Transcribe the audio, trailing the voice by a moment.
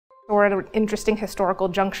We're at an interesting historical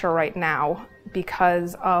juncture right now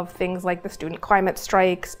because of things like the student climate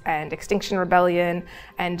strikes and Extinction Rebellion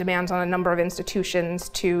and demands on a number of institutions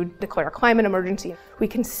to declare a climate emergency. We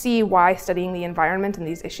can see why studying the environment and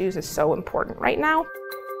these issues is so important right now.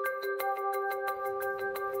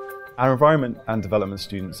 Our environment and development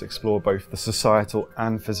students explore both the societal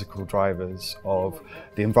and physical drivers of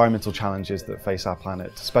the environmental challenges that face our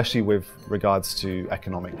planet, especially with regards to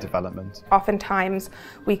economic development. Oftentimes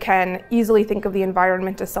we can easily think of the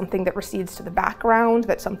environment as something that recedes to the background,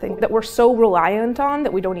 that's something that we're so reliant on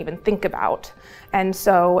that we don't even think about. And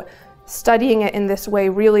so studying it in this way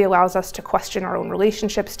really allows us to question our own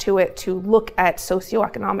relationships to it, to look at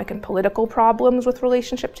socioeconomic and political problems with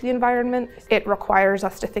relationship to the environment. It requires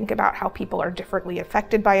us to think about how people are differently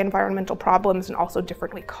affected by environmental problems and also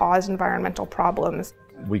differently cause environmental problems.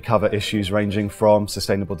 We cover issues ranging from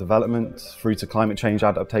sustainable development through to climate change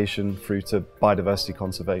adaptation through to biodiversity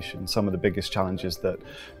conservation, some of the biggest challenges that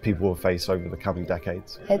people will face over the coming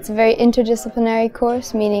decades. It's a very interdisciplinary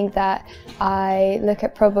course, meaning that I look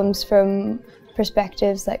at problems from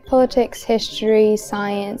perspectives like politics, history,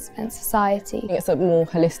 science and society. It's a more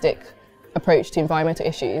holistic approach to environmental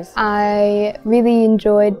issues. I really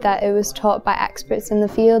enjoyed that it was taught by experts in the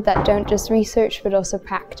field that don't just research but also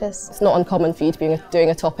practice. It's not uncommon for you to be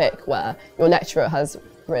doing a topic where your lecturer has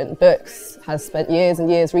written books, has spent years and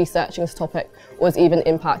years researching this topic, or has even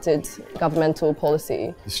impacted governmental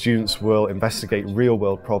policy. The students will investigate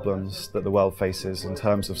real-world problems that the world faces in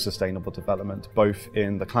terms of sustainable development, both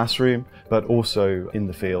in the classroom but also in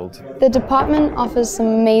the field. The department offers some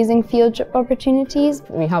amazing field trip opportunities.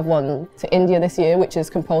 We have one to India this year, which is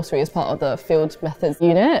compulsory as part of the field methods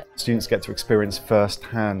unit. Students get to experience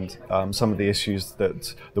firsthand some of the issues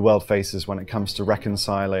that the world faces when it comes to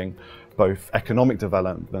reconciling both economic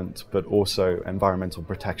development but also environmental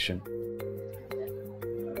protection.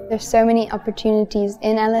 There's so many opportunities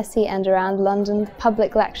in LSE and around London. The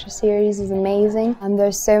public lecture series is amazing, and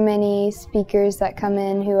there's so many speakers that come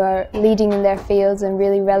in who are leading in their fields and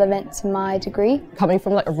really relevant to my degree. Coming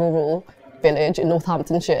from like a rural village in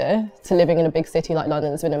Northamptonshire to living in a big city like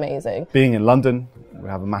London has been amazing. Being in London, we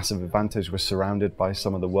have a massive advantage. We're surrounded by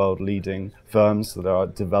some of the world-leading firms that are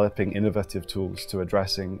developing innovative tools to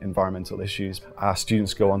addressing environmental issues. Our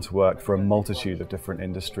students go on to work for a multitude of different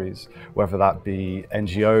industries, whether that be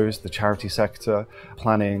NGOs, the charity sector,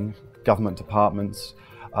 planning, government departments,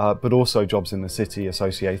 but also jobs in the city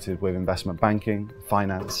associated with investment banking,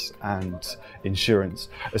 finance and insurance,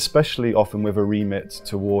 especially often with a remit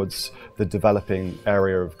towards the developing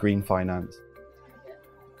area of green finance.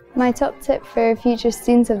 My top tip for future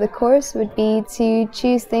students of the course would be to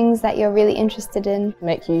choose things that you're really interested in.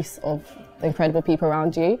 Make use of the incredible people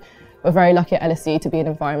around you. We're very lucky at LSE to be in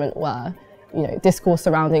an environment where, discourse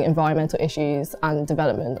surrounding environmental issues and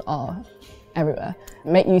development are everywhere.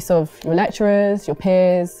 Make use of your lecturers, your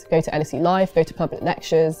peers, go to LSE Life, go to public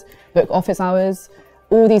lectures, book office hours.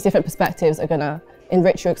 All these different perspectives are going to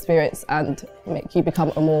enrich your experience and make you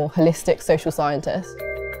become a more holistic social scientist.